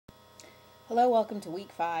Hello, welcome to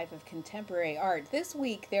week 5 of Contemporary Art. This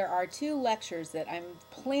week there are two lectures that I'm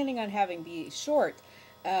planning on having be short,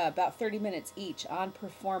 about 30 minutes each, on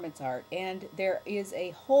performance art. And there is a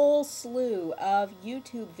whole slew of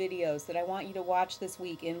YouTube videos that I want you to watch this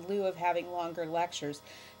week in lieu of having longer lectures.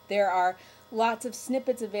 There are lots of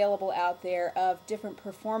snippets available out there of different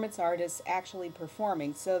performance artists actually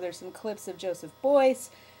performing. So there's some clips of Joseph Beuys,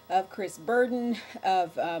 of Chris Burden,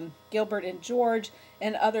 of Gilbert and George,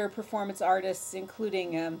 and other performance artists,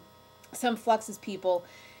 including some Fluxus people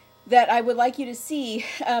that I would like you to see.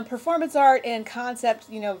 Performance art and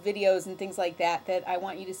concept, videos and things like that I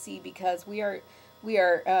want you to see, because we are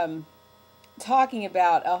talking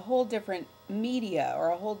about a whole different media, or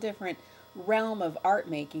a whole different realm of art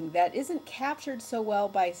making that isn't captured so well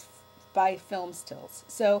by film stills.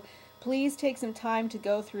 So please take some time to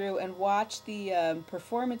go through and watch the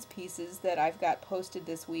performance pieces that I've got posted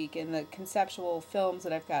this week, and the conceptual films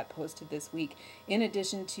that I've got posted this week, in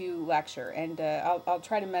addition to lecture. And I'll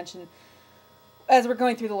try to mention, as we're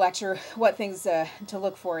going through the lecture, what things to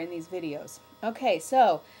look for in these videos. Okay,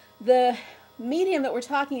 so the medium that we're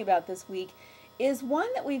talking about this week is one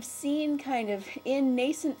that we've seen kind of in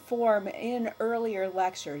nascent form in earlier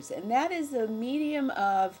lectures, and that is the medium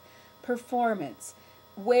of performance,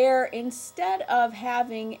 where instead of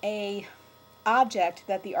having a object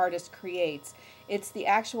that the artist creates, it's the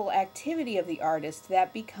actual activity of the artist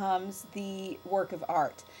that becomes the work of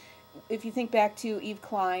art. If you think back to Yves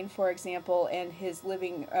Klein, for example, and his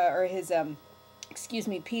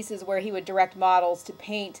pieces where he would direct models to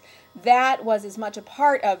paint, that was as much a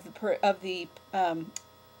part of the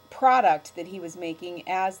product that he was making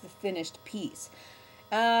as the finished piece.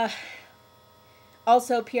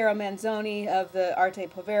 Also, Piero Manzoni of the Arte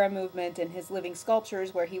Povera movement and his living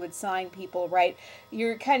sculptures, where he would sign people, right?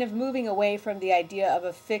 You're kind of moving away from the idea of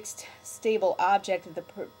a fixed, stable object that the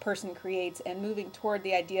person creates, and moving toward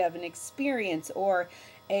the idea of an experience, or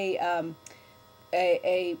a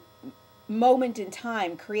moment in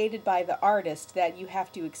time created by the artist that you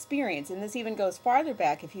have to experience. And this even goes farther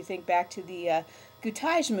back. If you think back to the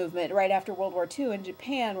Goutage movement right after World War II in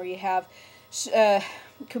Japan, where you have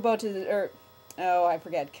Kubota, or I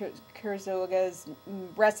forget, Kurosawa's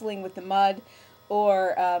wrestling with the mud,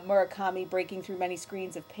 or Murakami breaking through many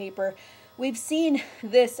screens of paper. We've seen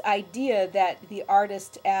this idea that the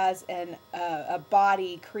artist, as a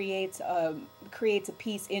body, creates a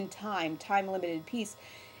piece in time-limited piece,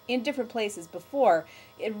 in different places before.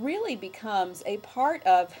 It really becomes a part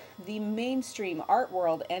of the mainstream art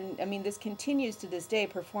world, and I mean, this continues to this day.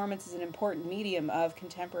 Performance is an important medium of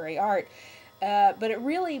contemporary art. But it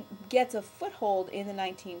really gets a foothold in the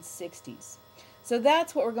 1960s. So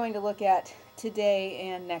that's what we're going to look at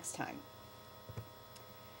today and next time.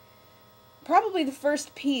 Probably the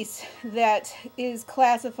first piece that is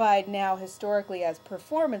classified now historically as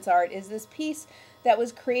performance art is this piece that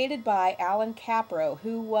was created by Allan Kaprow,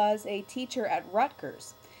 who was a teacher at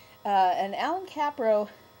Rutgers. And Allan Kaprow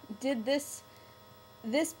did this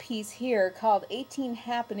piece here, called 18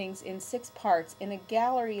 Happenings in 6 Parts, in a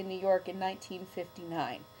gallery in New York in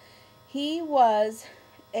 1959. He was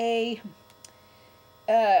he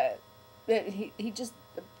just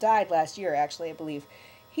died last year, actually, I believe.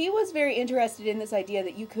 He was very interested in this idea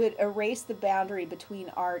that you could erase the boundary between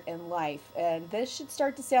art and life. And this should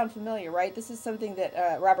start to sound familiar, right? This is something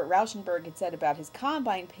that Robert Rauschenberg had said about his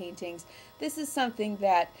Combine paintings. This is something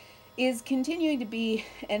that is continuing to be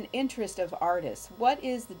an interest of artists. What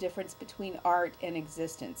is the difference between art and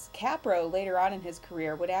existence? Kaprow, later on in his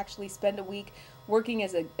career, would actually spend a week working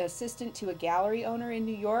as an assistant to a gallery owner in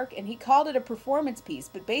New York, and he called it a performance piece,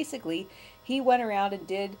 but basically he went around and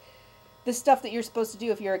did the stuff that you're supposed to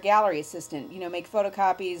do if you're a gallery assistant. Make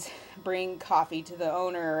photocopies, bring coffee to the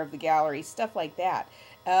owner of the gallery, stuff like that.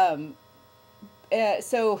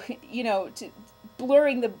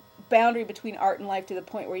 Blurring the boundary between art and life to the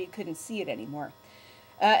point where you couldn't see it anymore.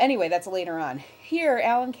 Anyway, that's later on. Here,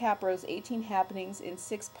 Allan Kaprow's 18 Happenings in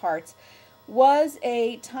 6 Parts was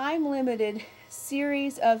a time-limited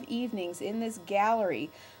series of evenings in this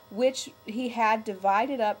gallery, which he had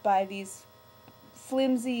divided up by these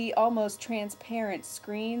flimsy, almost transparent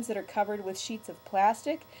screens that are covered with sheets of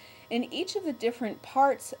plastic. In each of the different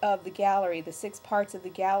parts of the gallery, the 6 parts of the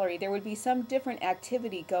gallery, there would be some different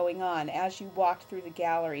activity going on as you walked through the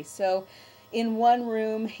gallery. So in one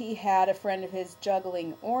room, he had a friend of his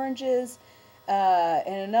juggling oranges. In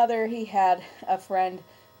another, he had a friend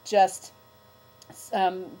just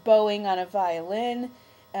bowing on a violin.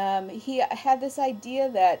 He had this idea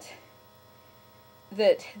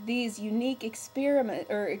that these unique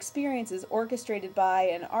experiences orchestrated by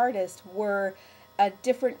an artist were a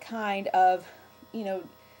different kind of,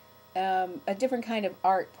 a different kind of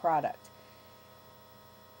art product.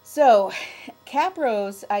 So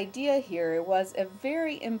Kaprow's idea here was a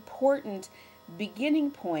very important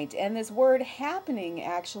beginning point, and this word happening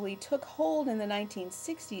actually took hold in the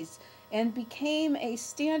 1960s and became a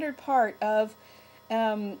standard part of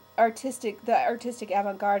the artistic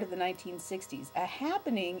avant-garde of the 1960s. A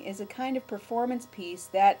happening is a kind of performance piece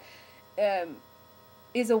that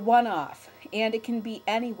is a one-off, and it can be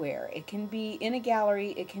anywhere. It can be in a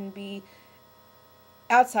gallery, it can be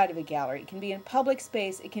outside of a gallery, it can be in public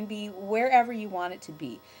space, it can be wherever you want it to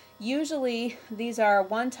be. Usually these are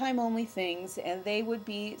one-time only things, and they would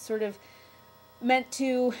be sort of meant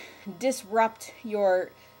to disrupt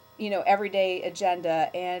your everyday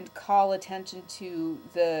agenda and call attention to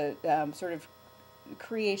the sort of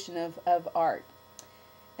creation of art.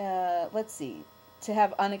 Let's see, to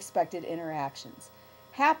have unexpected interactions.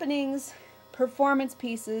 Happenings, performance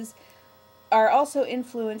pieces are also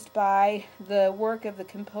influenced by the work of the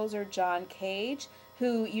composer John Cage,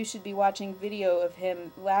 who you should be watching video of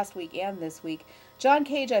him last week and this week. John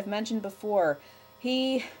Cage, I've mentioned before,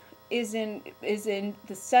 he is in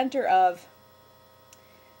the center of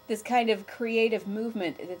this kind of creative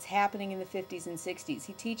movement that's happening in the 50s and 60s.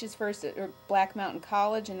 He teaches first at Black Mountain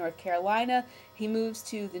College in North Carolina. He moves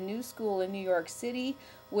to the New School in New York City,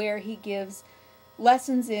 where he gives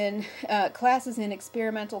lessons in classes in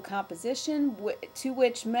experimental composition, to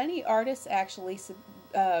which many artists actually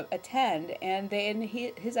attend, and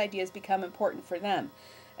his ideas become important for them.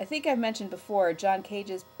 I think I've mentioned before John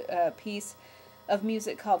Cage's piece of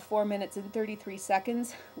music called 4 minutes and 33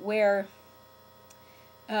 seconds, where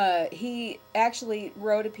he actually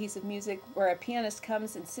wrote a piece of music where a pianist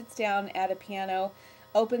comes and sits down at a piano,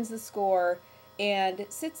 opens the score, and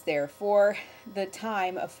sits there for the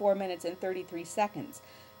time of 4 minutes and 33 seconds.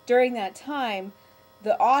 During that time,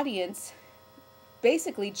 the audience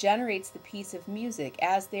basically generates the piece of music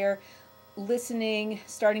as they're listening,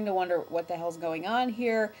 starting to wonder what the hell's going on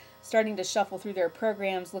here, starting to shuffle through their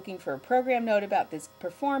programs, looking for a program note about this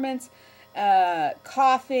performance,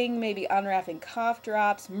 coughing, maybe unwrapping cough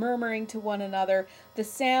drops, murmuring to one another. The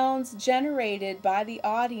sounds generated by the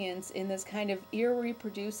audience in this kind of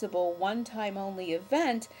irreproducible, one-time only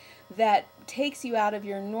event that takes you out of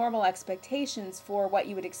your normal expectations for what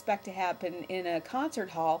you would expect to happen in a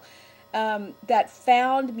concert hall, that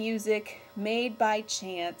found music made by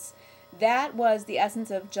chance. That was the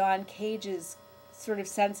essence of John Cage's sort of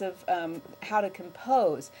sense of how to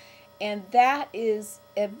compose. And that is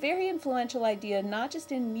a very influential idea, not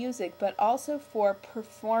just in music, but also for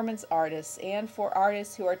performance artists and for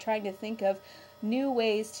artists who are trying to think of new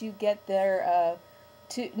ways to get their,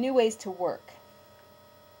 new ways to work.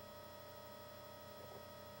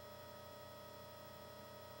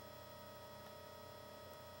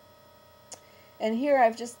 And here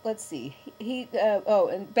I've just, let's see,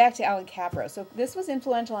 and back to Allan Kaprow. So this was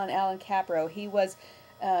influential on Allan Kaprow. He was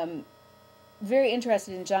very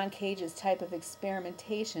interested in John Cage's type of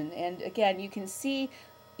experimentation, and again, you can see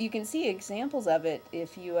examples of it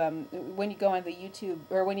if you when you go on the YouTube,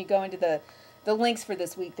 or when you go into the links for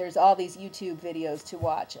this week. There's all these YouTube videos to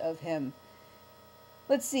watch of him.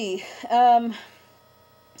 Let's see.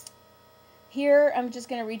 Here I'm just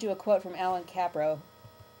going to read you a quote from Allan Kaprow,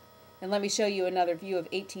 and let me show you another view of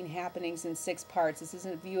 18 happenings in 6 parts. This is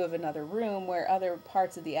a view of another room where other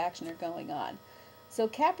parts of the action are going on. So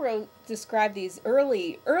Kaprow described these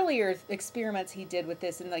earlier experiments he did with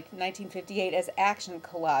this in like 1958 as action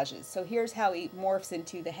collages. So here's how he morphs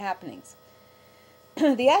into the happenings.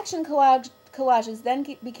 The action collages then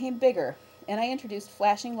became bigger, and I introduced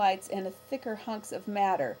flashing lights and thicker hunks of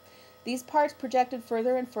matter. These parts projected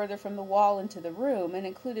further and further from the wall into the room and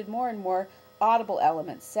included more and more audible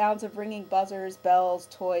elements, sounds of ringing buzzers, bells,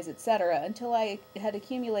 toys, etc., until I had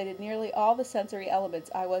accumulated nearly all the sensory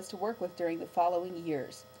elements I was to work with during the following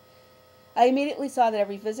years. I immediately saw that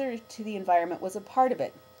every visitor to the environment was a part of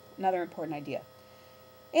it. Another important idea.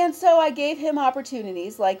 And so I gave him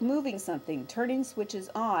opportunities like moving something, turning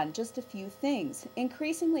switches on, just a few things.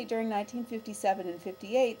 Increasingly during 1957 and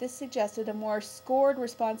 58, this suggested a more scored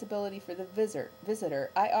responsibility for the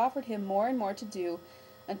visitor. I offered him more and more to do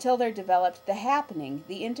until there developed the happening,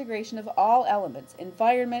 the integration of all elements,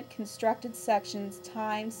 environment, constructed sections,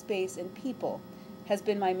 time, space, and people, has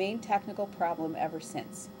been my main technical problem ever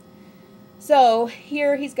since. So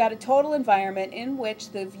here he's got a total environment in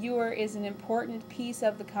which the viewer is an important piece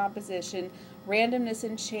of the composition, randomness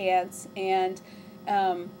and chance, and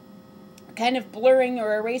kind of blurring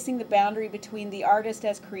or erasing the boundary between the artist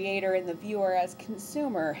as creator and the viewer as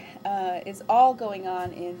consumer is all going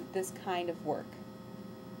on in this kind of work.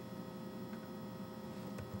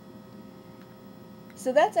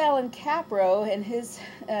 So that's Allan Kaprow and his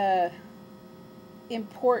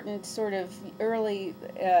important sort of early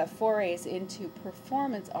forays into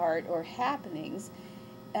performance art or happenings.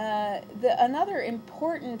 Another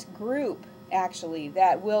important group, actually,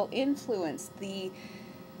 that will influence the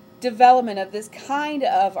development of this kind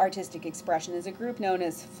of artistic expression is a group known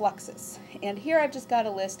as Fluxus. And here I've just got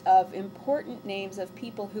a list of important names of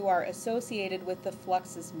people who are associated with the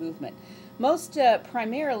Fluxus movement. Most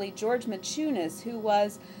primarily George Maciunas, who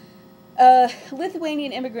was a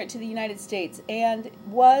Lithuanian immigrant to the United States and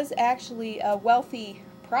was actually a wealthy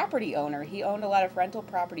property owner. He owned a lot of rental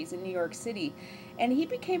properties in New York City, and he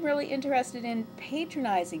became really interested in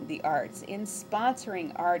patronizing the arts, in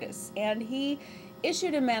sponsoring artists, and he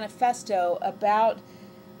issued a manifesto about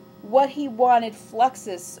what he wanted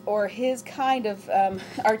Fluxus, or his kind of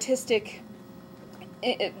artistic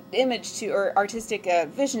image to, or artistic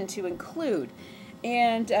vision to include,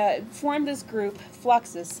 and formed this group,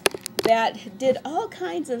 Fluxus, that did all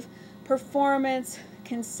kinds of performance,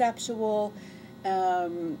 conceptual,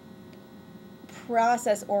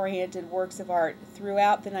 process-oriented works of art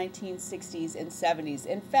throughout the 1960s and 70s.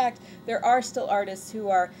 In fact, there are still artists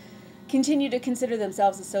who continue to consider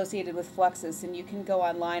themselves associated with Fluxus, and you can go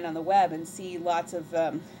online on the web and see lots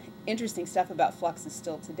of interesting stuff about Fluxus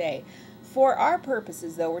still today. For our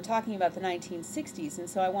purposes, though, we're talking about the 1960s, and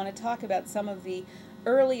so I want to talk about some of the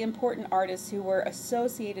early important artists who were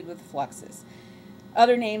associated with Fluxus.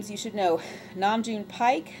 Other names you should know: Nam June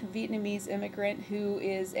Paik, Vietnamese immigrant who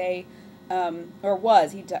is he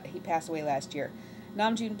passed away last year.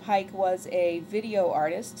 Nam June Paik was a video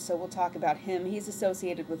artist, so we'll talk about him. He's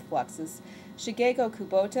associated with Fluxus. Shigeko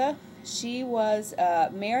Kubota, she was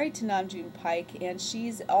married to Nam June Paik, and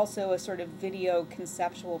she's also a sort of video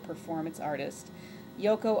conceptual performance artist.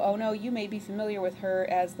 Yoko Ono, you may be familiar with her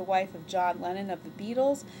as the wife of John Lennon of the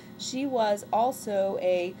Beatles. She was also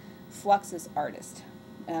a Fluxus artist.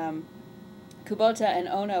 Kubota and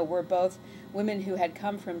Ono were both women who had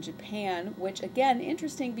come from Japan, which, again,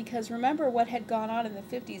 interesting because remember what had gone on in the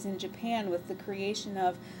 50s in Japan with the creation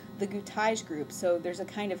of the Gutage group. So there's a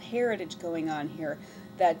kind of heritage going on here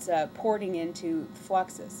that's porting into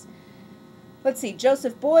Fluxus. Let's see,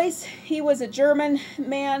 Joseph Beuys, he was a German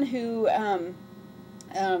man who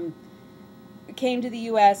came to the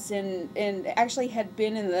U.S. and actually had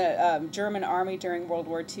been in the German army during World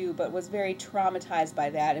War II, but was very traumatized by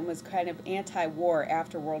that and was kind of anti-war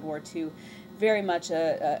after World War II. Very much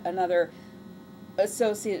another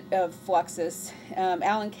associate of Fluxus.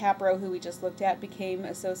 Allan Kaprow, who we just looked at, became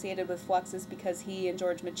associated with Fluxus because he and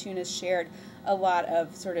George Maciunas shared a lot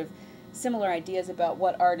of sort of similar ideas about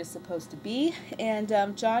what art is supposed to be. And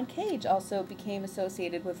John Cage also became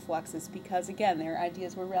associated with Fluxus because, again, their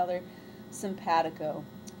ideas were rather simpatico.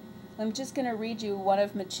 I'm just going to read you one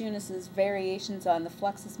of Maciunas's variations on the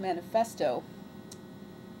Fluxus Manifesto.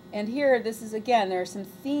 And here, this is, again, there are some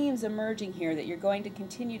themes emerging here that you're going to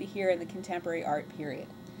continue to hear in the contemporary art period.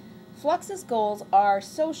 Fluxus goals are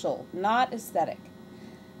social, not aesthetic.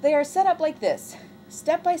 They are set up like this: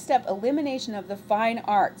 step-by-step elimination of the fine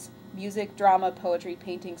arts, music, drama, poetry,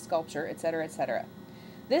 painting, sculpture, etc., etc.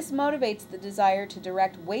 This motivates the desire to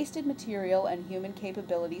direct wasted material and human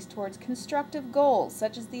capabilities towards constructive goals,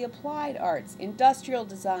 such as the applied arts, industrial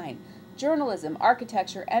design, journalism,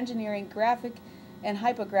 architecture, engineering, graphic and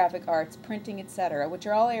hypographic arts, printing, etc., which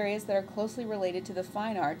are all areas that are closely related to the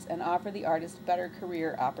fine arts and offer the artist better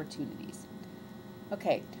career opportunities.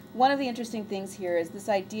 Okay, one of the interesting things here is this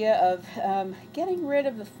idea of getting rid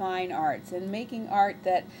of the fine arts and making art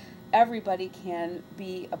that everybody can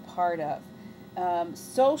be a part of.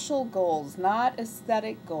 Social goals, not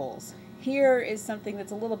aesthetic goals. Here is something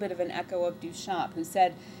that's a little bit of an echo of Duchamp, who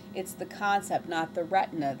said it's the concept, not the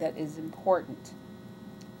retina, that is important.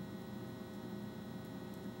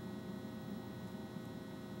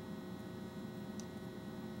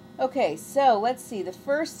 Okay, so let's see. The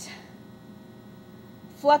first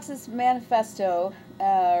Fluxus manifesto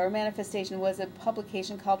or manifestation was a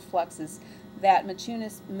publication called Fluxus that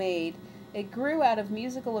Maciunas made. It grew out of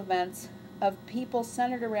musical events of people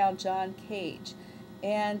centered around John Cage.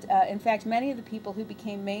 And in fact, many of the people who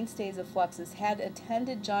became mainstays of Fluxus had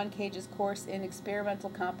attended John Cage's course in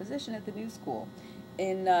experimental composition at the New School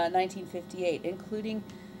in 1958, including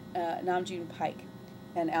Nam June Paik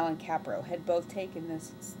and Allan Kaprow had both taken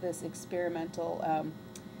this experimental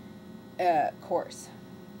course.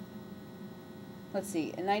 Let's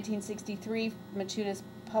see. In 1963, Maciunas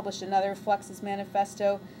published another Fluxus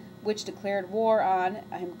manifesto, which declared war on,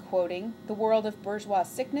 I'm quoting, the world of bourgeois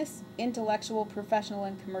sickness, intellectual, professional,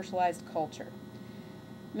 and commercialized culture.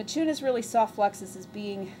 Maciunas really saw Fluxus as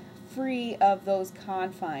being free of those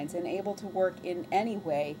confines and able to work in any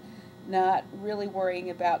way, not really worrying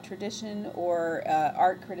about tradition or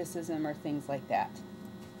art criticism or things like that.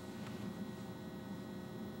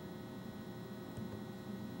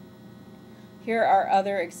 Here are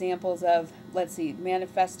other examples of, let's see,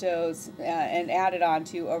 manifestos and added on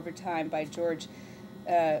to over time by George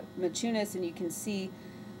Maciunas, and you can see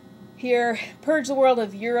here, purge the world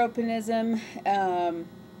of Europeanism,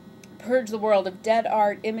 purge the world of dead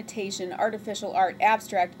art, imitation, artificial art,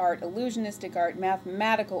 abstract art, illusionistic art,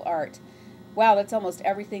 mathematical art. Wow, that's almost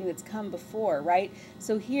everything that's come before, right?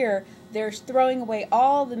 So here, they're throwing away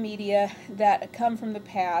all the media that come from the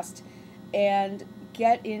past and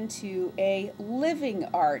get into a living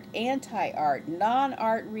art, anti-art,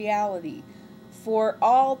 non-art reality for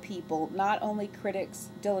all people, not only critics,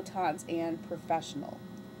 dilettantes, and professional.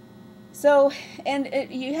 So, and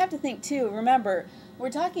you have to think too, remember, we're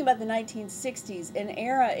talking about the 1960s, an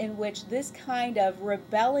era in which this kind of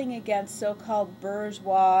rebelling against so-called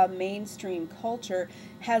bourgeois mainstream culture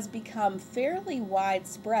has become fairly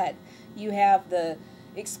widespread. You have the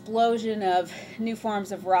explosion of new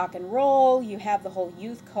forms of rock and roll, you have the whole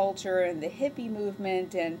youth culture and the hippie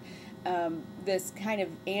movement and this kind of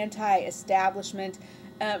anti-establishment,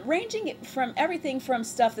 ranging from everything from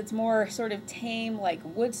stuff that's more sort of tame like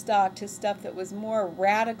Woodstock to stuff that was more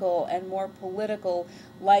radical and more political,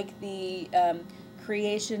 like the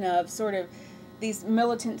creation of sort of these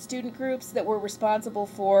militant student groups that were responsible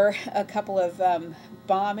for a couple of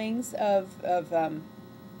bombings of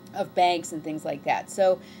banks and things like that.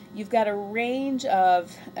 So you've got a range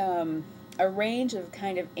of kind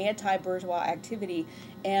of anti-bourgeois activity,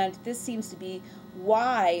 and this seems to be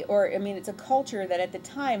why, or I mean, it's a culture that at the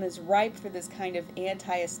time is ripe for this kind of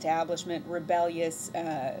anti-establishment, rebellious,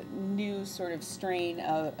 new sort of strain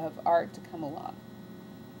of art to come along.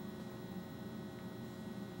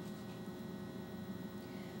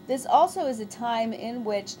 This also is a time in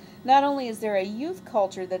which not only is there a youth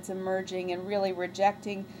culture that's emerging and really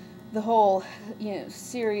rejecting the whole,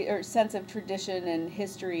 series or sense of tradition and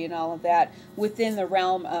history and all of that within the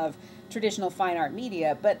realm of traditional fine art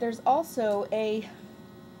media, but there's also a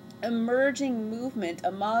emerging movement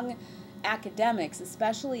among academics,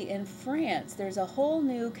 especially in France. There's a whole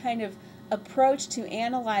new kind of approach to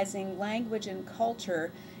analyzing language and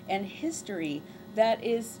culture and history that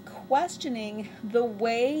is questioning the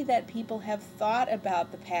way that people have thought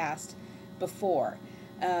about the past before.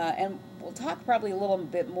 And we'll talk probably a little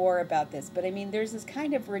bit more about this, but I mean, there's this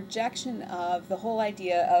kind of rejection of the whole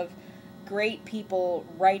idea of great people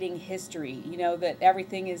writing history, that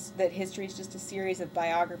that history is just a series of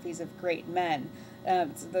biographies of great men.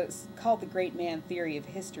 It's called the great man theory of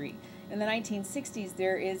history. In the 1960s,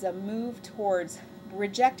 there is a move towards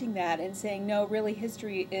rejecting that and saying, no, really,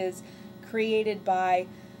 history is created by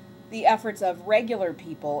the efforts of regular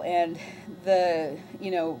people and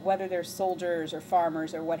whether they're soldiers or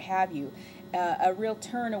farmers or what have you, a real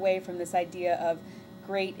turn away from this idea of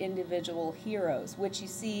great individual heroes, which you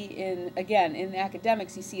see in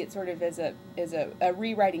academics, you see it sort of as a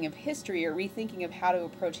rewriting of history or rethinking of how to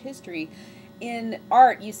approach history. In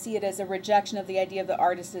art, you see it as a rejection of the idea of the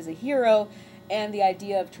artist as a hero and the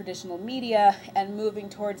idea of traditional media, and moving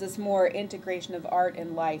towards this more integration of art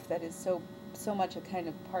and life that is so much a kind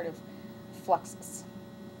of part of Fluxus.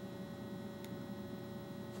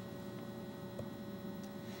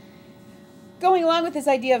 Going along with this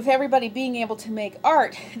idea of everybody being able to make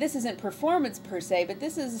art, this isn't performance per se, but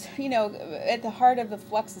this is, at the heart of the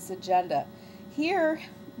Fluxus agenda. Here,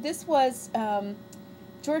 this was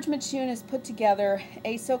George Maciunas put together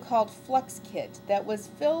a so-called flux kit that was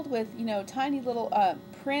filled with, tiny little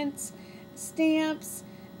prints, stamps,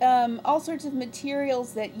 all sorts of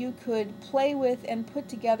materials that you could play with and put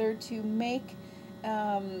together to make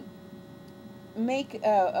a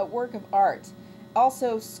work of art.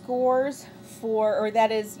 Also scores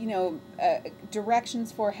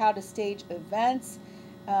directions for how to stage events,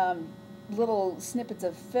 little snippets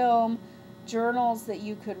of film, journals that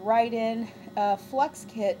you could write in. Flux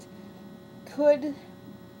kit could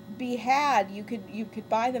be had. You could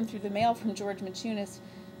buy them through the mail from George Maciunas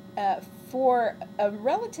for a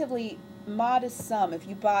relatively modest sum. If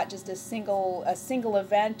you bought just a single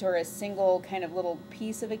event or a single kind of little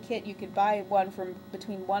piece of a kit, you could buy one from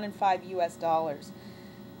between $1 and $5 US.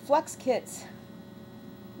 Flux kits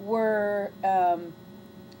were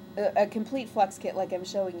a complete flux kit, like I'm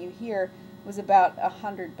showing you here, was about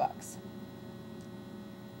 $100.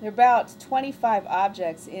 There are about 25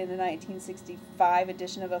 objects in the 1965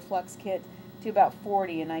 edition of a flux kit to about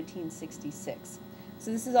 40 in 1966. So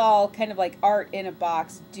this is all kind of like art in a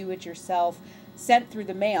box, do-it-yourself, sent through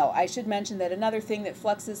the mail. I should mention that another thing that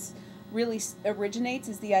Fluxus really originates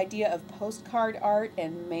is the idea of postcard art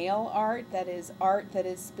and mail art. That is art that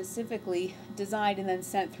is specifically designed and then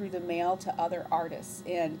sent through the mail to other artists,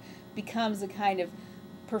 and becomes a kind of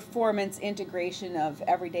performance integration of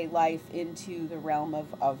everyday life into the realm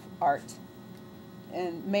of art.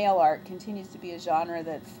 And mail art continues to be a genre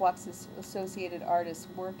that Fluxus associated artists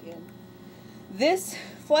work in. This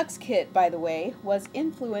Flux kit, by the way, was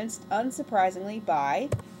influenced, unsurprisingly, by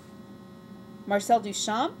Marcel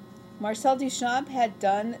Duchamp. Marcel Duchamp had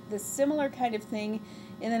done the similar kind of thing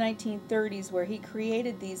in the 1930s, where he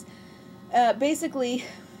created these, basically,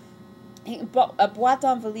 a boîte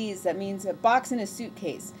en valise, that means a box in a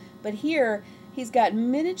suitcase. But here, he's got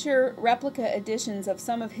miniature replica editions of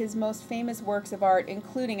some of his most famous works of art,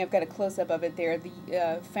 including, I've got a close-up of it there,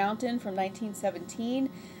 the Fountain from 1917,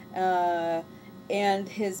 and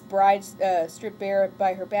his bride stripped bare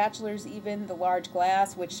by her bachelors, even the large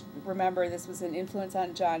glass, which, remember, this was an influence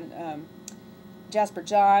on Jasper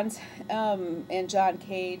Johns and John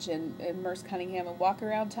Cage and Merce Cunningham and Walk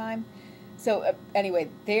Around Time. So anyway,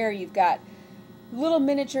 there you've got little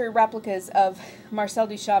miniature replicas of Marcel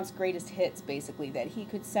Duchamp's greatest hits, basically, that he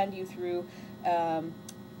could send you through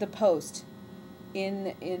the post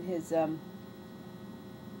in his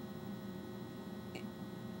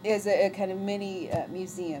is a kind of mini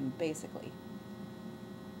museum, basically.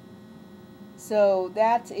 So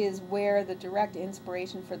that is where the direct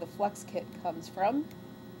inspiration for the Flux kit comes from.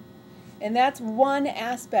 And that's one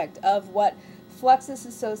aspect of what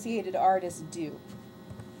Fluxus-associated artists do.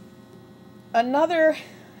 Another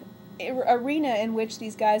arena in which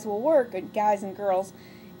these guys will work, guys and girls,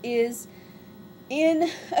 is in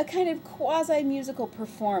a kind of quasi-musical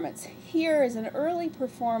performance. Here is an early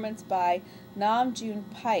performance by Nam June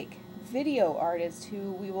Paik, video artist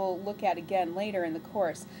who we will look at again later in the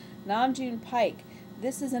course. Nam June Paik,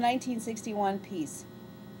 this is a 1961 piece,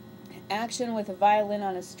 Action with a Violin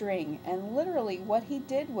on a String, and literally what he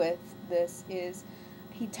did with this is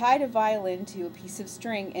he tied a violin to a piece of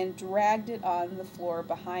string and dragged it on the floor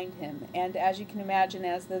behind him. And as you can imagine,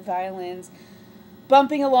 as the violin's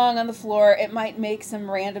bumping along on the floor, it might make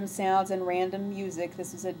some random sounds and random music.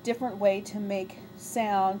 This is a different way to make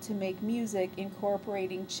sound, to make music,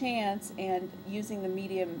 incorporating chants and using the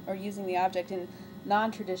medium or using the object in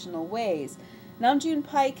non-traditional ways. Nam June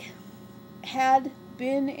Paik had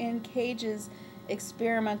been in Cage's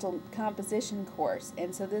experimental composition course,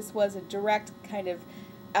 and so this was a direct kind of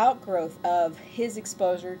outgrowth of his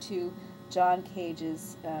exposure to John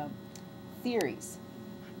Cage's theories.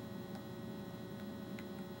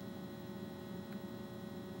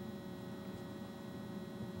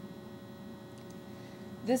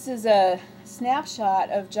 This is a snapshot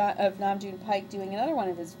of Nam June Paik doing another one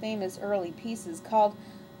of his famous early pieces called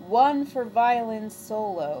One for Violin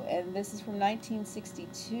Solo, and this is from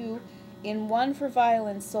 1962. In One for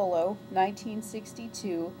Violin Solo,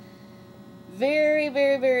 1962, very,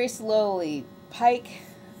 very, very slowly, Paik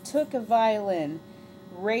took a violin,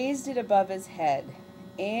 raised it above his head,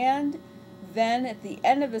 and then at the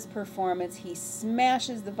end of his performance, he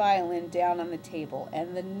smashes the violin down on the table,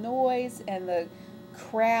 and the noise and the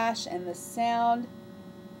crash and the sound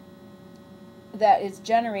that is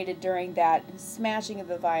generated during that smashing of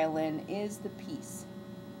the violin is the piece.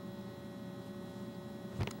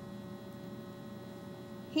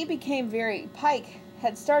 He became Paik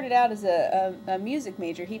had started out as a music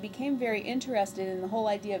major. He became very interested in the whole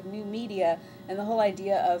idea of new media and the whole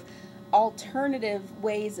idea of alternative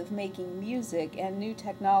ways of making music and new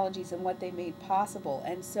technologies and what they made possible.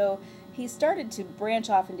 And so he started to branch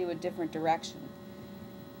off into a different direction.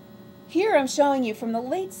 Here I'm showing you from the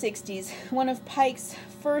late 60s one of Paik's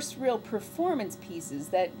first real performance pieces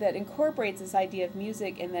that incorporates this idea of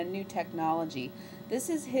music and then new technology. This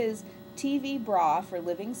is his TV bra for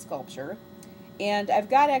living sculpture, and I've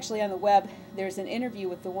got actually on the web, there's an interview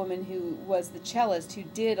with the woman who was the cellist who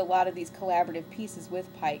did a lot of these collaborative pieces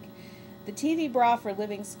with Paik. The TV bra for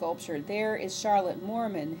living sculpture, there is Charlotte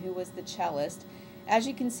Moorman, who was the cellist. As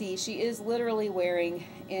you can see, she is literally wearing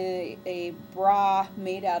a bra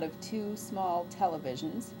made out of two small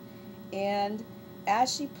televisions, and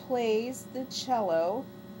as she plays the cello,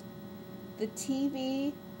 the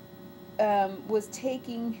TV was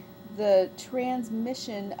taking the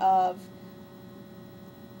transmission of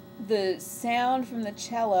the sound from the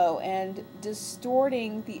cello and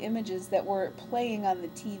distorting the images that were playing on the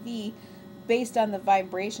TV based on the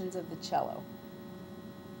vibrations of the cello.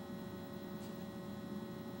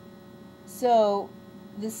 So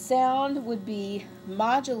the sound would be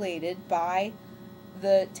modulated by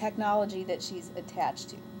the technology that she's attached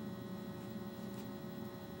to.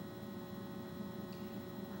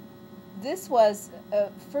 this was a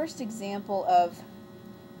first example of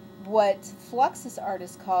what Fluxus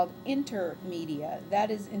artists called intermedia.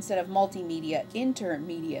 That is, instead of multimedia,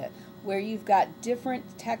 intermedia, where you've got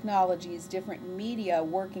different technologies, different media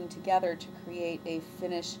working together to create a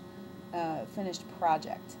finished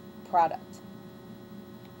product.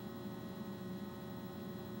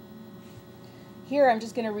 Here I'm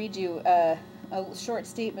just going to read you a short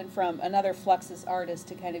statement from another Fluxus artist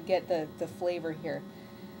to kind of get the flavor here.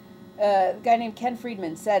 A guy named Ken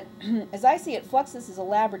Friedman said, "As I see it, Fluxus is a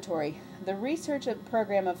laboratory. The research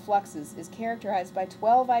program of Fluxus is characterized by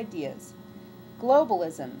 12 ideas: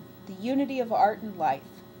 globalism, the unity of art and life,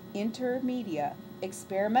 intermedia,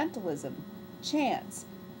 experimentalism, chance,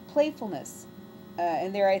 playfulness,"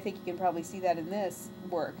 and there I think you can probably see that in this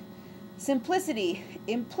work, "simplicity,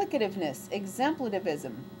 implicativeness,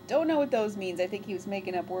 exemplativism." Don't know what those means. I think he was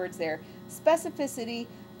making up words there. "Specificity,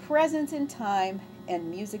 presence in time,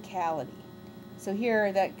 and musicality." So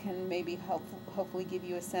here that can maybe hopefully give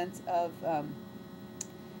you a sense of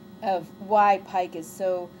why Pike is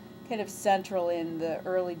so kind of central in the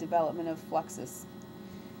early development of Fluxus.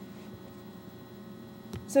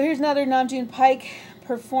 So here's another Namjoon Pike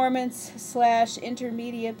performance /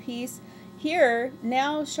 intermedia piece. Here,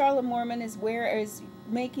 now Charlotte Moorman is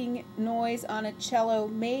making noise on a cello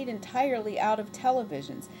made entirely out of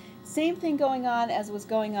televisions. Same thing going on as was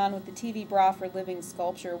going on with the TV bra for living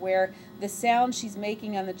sculpture, where the sounds she's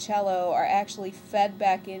making on the cello are actually fed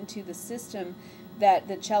back into the system that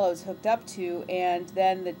the cello's hooked up to, and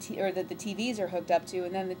then that the TVs are hooked up to,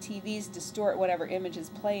 and then the TVs distort whatever image is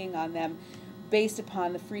playing on them based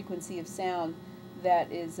upon the frequency of sound that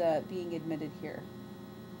is being emitted here.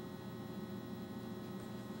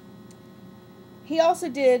 He also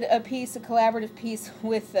did a collaborative piece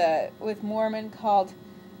with Moorman called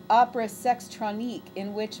Opera Sextronique,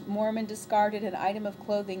 in which Moorman discarded an item of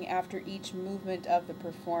clothing after each movement of the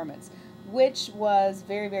performance, which was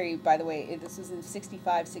very, very, by the way, this was in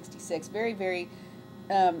 65, 66, very, very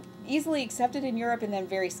easily accepted in Europe and then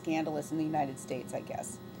very scandalous in the United States, I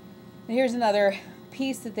guess. And here's another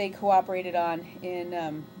piece that they cooperated on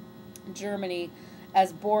in Germany,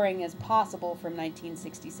 As Boring as Possible, from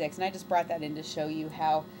 1966. And I just brought that in to show you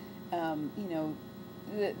how,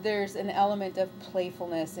 there's an element of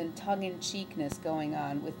playfulness and tongue-in-cheekness going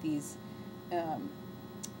on with these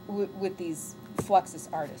Fluxus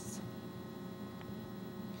artists.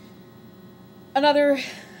 Another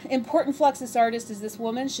important Fluxus artist is this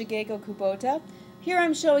woman, Shigeko Kubota. Here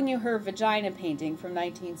I'm showing you her vagina painting from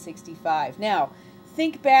 1965. Now,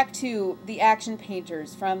 think back to the action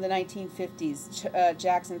painters from the 1950s,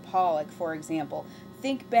 Jackson Pollock, for example.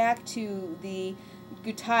 Think back to the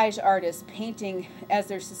goutage artists painting as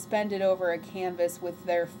they're suspended over a canvas with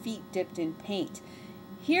their feet dipped in paint.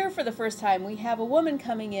 Here, for the first time, we have a woman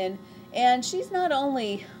coming in, and she's not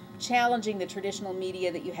only challenging the traditional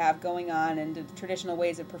media that you have going on and the traditional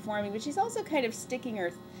ways of performing, but she's also kind of sticking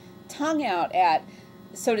her tongue out at,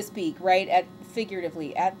 so to speak, right, at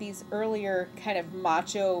figuratively, at these earlier kind of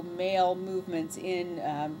macho male movements in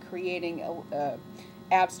creating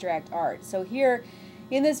abstract art. So here,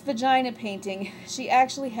 in this vagina painting, she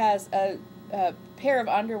actually has a pair of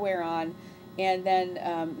underwear on, and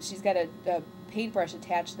then she's got a paintbrush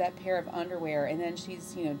attached to that pair of underwear, and then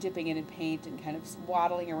she's, dipping it in paint and kind of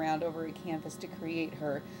waddling around over a canvas to create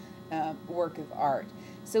her work of art.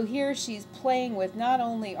 So here she's playing with not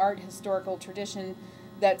only art historical tradition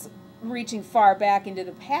that's reaching far back into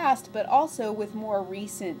the past, but also with more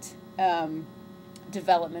recent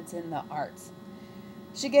developments in the arts.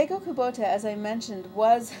 Shigeko Kubota, as I mentioned,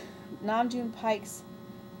 was Namjoon Pike's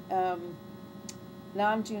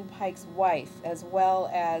wife, as well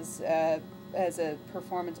as a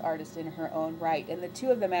performance artist in her own right, and the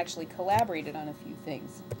two of them actually collaborated on a few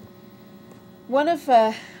things. One of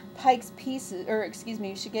Pike's pieces, or excuse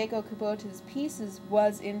me, Shigeko Kubota's pieces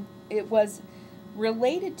was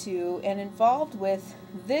related to and involved with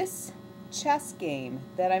this chess game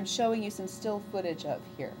that I'm showing you some still footage of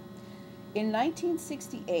here. In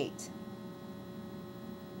 1968,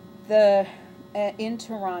 in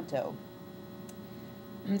Toronto,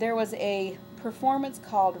 there was a performance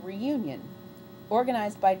called Reunion,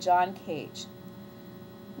 organized by John Cage,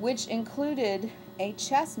 which included a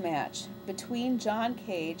chess match between John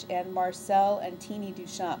Cage and Marcel and Teeny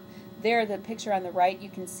Duchamp. There, the picture on the right, you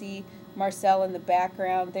can see Marcel in the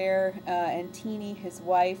background there, and Teeny, his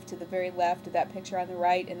wife, to the very left of that picture on the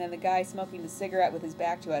right, and then the guy smoking the cigarette with his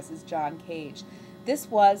back to us is John Cage.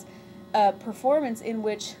 This was a performance in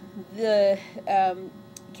which the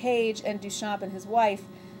Cage and Duchamp and his wife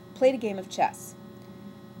played a game of chess.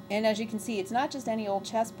 And as you can see, it's not just any old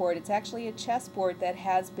chessboard, it's actually a chessboard that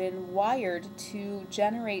has been wired to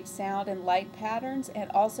generate sound and light patterns,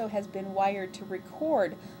 and also has been wired to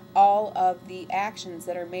record all of the actions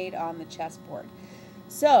that are made on the chessboard.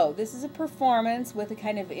 So this is a performance with a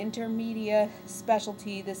kind of intermedia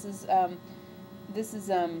specialty. This is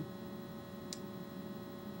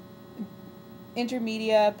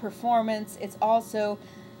intermedia performance. It's also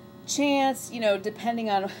chance, depending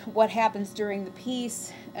on what happens during the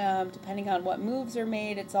piece, depending on what moves are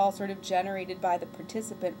made. It's all sort of generated by the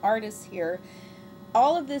participant artists here.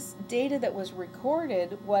 All of this data that was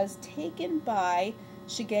recorded was taken by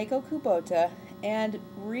Shigeko Kubota and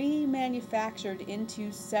remanufactured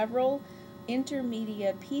into several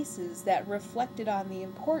intermedia pieces that reflected on the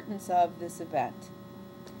importance of this event.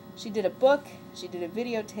 She did a book, she did a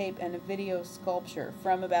videotape, and a video sculpture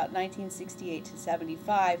from about 1968 to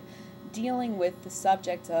 75, dealing with the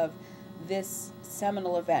subject of this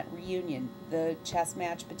seminal event, reunion, the chess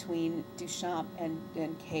match between Duchamp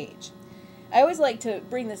and Cage. I always like to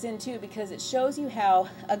bring this in too, because it shows you how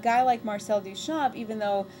a guy like Marcel Duchamp, even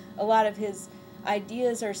though a lot of his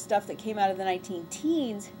ideas are stuff that came out of the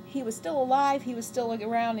 19-teens, he was still alive, he was still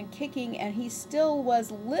around and kicking, and he still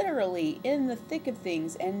was literally in the thick of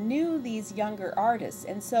things and knew these younger artists.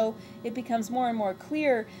 And so it becomes more and more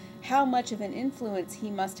clear how much of an influence he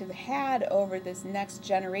must have had over this next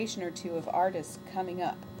generation or two of artists coming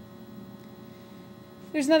up.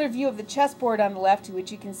 There's another view of the chessboard on the left,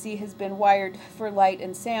 which you can see has been wired for light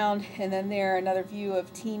and sound, and then there another view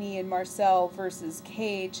of Teeny and Marcel versus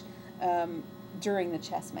Cage during the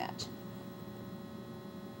chess match.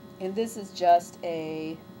 And this is just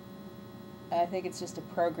I think it's just a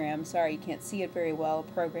program, sorry you can't see it very well, a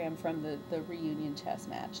program from the reunion chess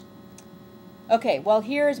match. Okay, well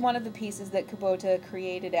here is one of the pieces that Kubota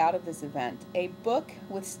created out of this event. A book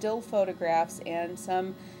with still photographs and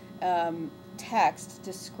some text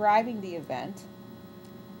describing the event,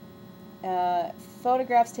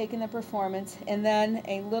 photographs taken the performance, and then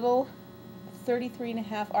a little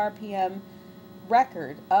 33.5 RPM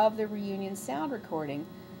record of the reunion sound recording,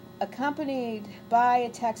 accompanied by a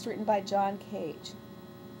text written by John Cage.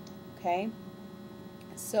 Okay,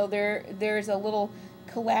 so there's a little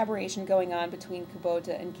collaboration going on between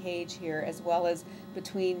Kubota and Cage here, as well as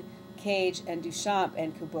between Cage and Duchamp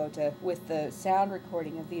and Kubota, with the sound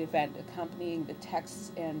recording of the event accompanying the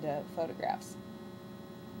texts and photographs.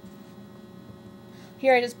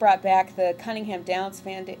 Here I just brought back the Cunningham Dance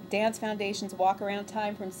Foundation's Walk Around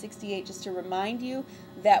Time from '68, just to remind you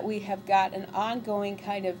that we have got an ongoing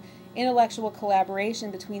kind of intellectual collaboration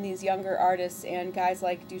between these younger artists and guys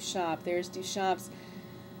like Duchamp. There's Duchamp's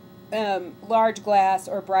Large Glass,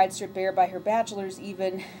 or Bride Stripped Bare by Her Bachelors,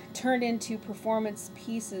 even turned into performance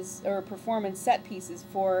pieces or performance set pieces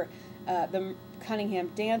for the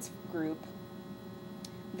Cunningham Dance Group.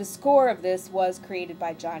 The score of this was created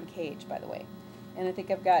by John Cage, by the way. And I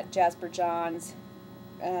think I've got Jasper John's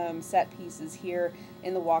set pieces here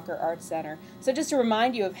in the Walker Art Center. So just to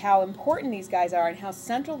remind you of how important these guys are and how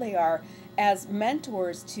central they are as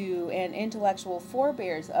mentors to and intellectual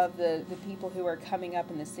forebears of the people who are coming up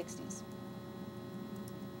in the 60s.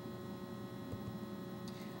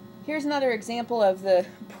 Here's another example of the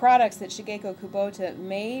products that Shigeko Kubota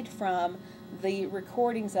made from the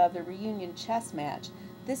recordings of the reunion chess match.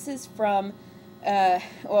 This is from, well,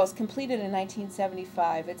 it's completed in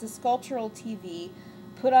 1975. It's a sculptural TV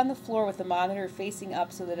put on the floor with the monitor facing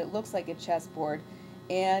up so that it looks like a chessboard,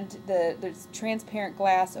 and there's transparent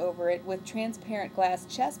glass over it with transparent glass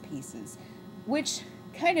chess pieces, which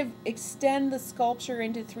kind of extend the sculpture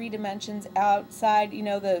into 3 dimensions outside. You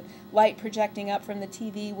know, the light projecting up from the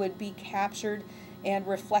TV would be captured and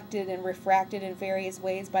reflected and refracted in various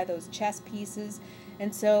ways by those chess pieces.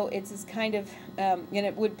 And so it's this kind of, and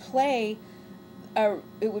it would play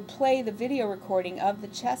the video recording of the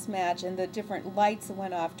chess match and the different lights that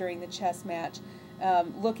went off during the chess match,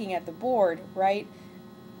 looking at the board, right?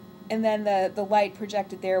 And then the light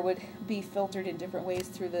projected there would be filtered in different ways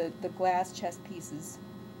through the glass chess pieces.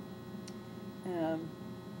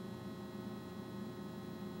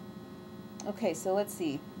 Okay, so let's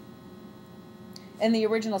see. And the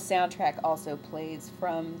original soundtrack also plays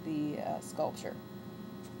from the sculpture.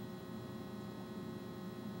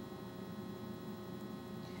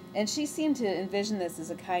 And she seemed to envision this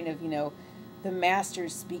as a kind of, you know, the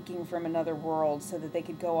masters speaking from another world so that they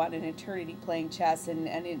could go on an eternity playing chess,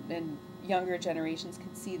 and younger generations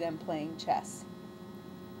could see them playing chess.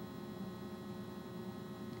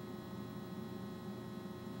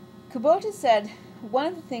 Kubota said one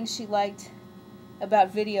of the things she liked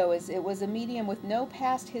about video is it was a medium with no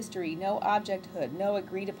past history, no objecthood, no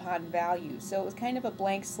agreed upon value. So it was kind of a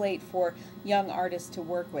blank slate for young artists to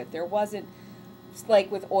work with. There wasn't,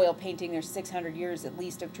 like with oil painting, there's 600 years at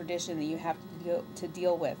least of tradition that you have to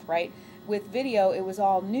deal with, right? With video, it was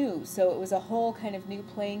all new, so it was a whole kind of new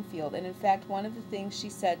playing field. And in fact, one of the things she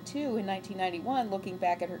said too in 1991, looking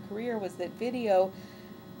back at her career, was that video,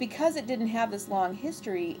 because it didn't have this long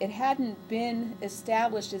history, it hadn't been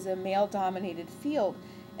established as a male-dominated field.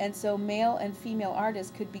 And so male and female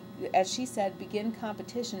artists could be, as she said, begin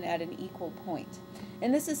competition at an equal point.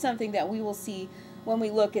 And this is something that we will see when we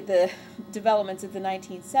look at the developments of the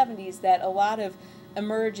 1970s, that a lot of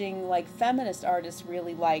emerging like feminist artists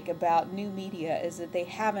really like about new media is that they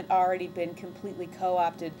haven't already been completely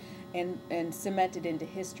co-opted and cemented into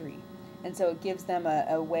history. And so it gives them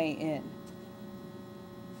a way in.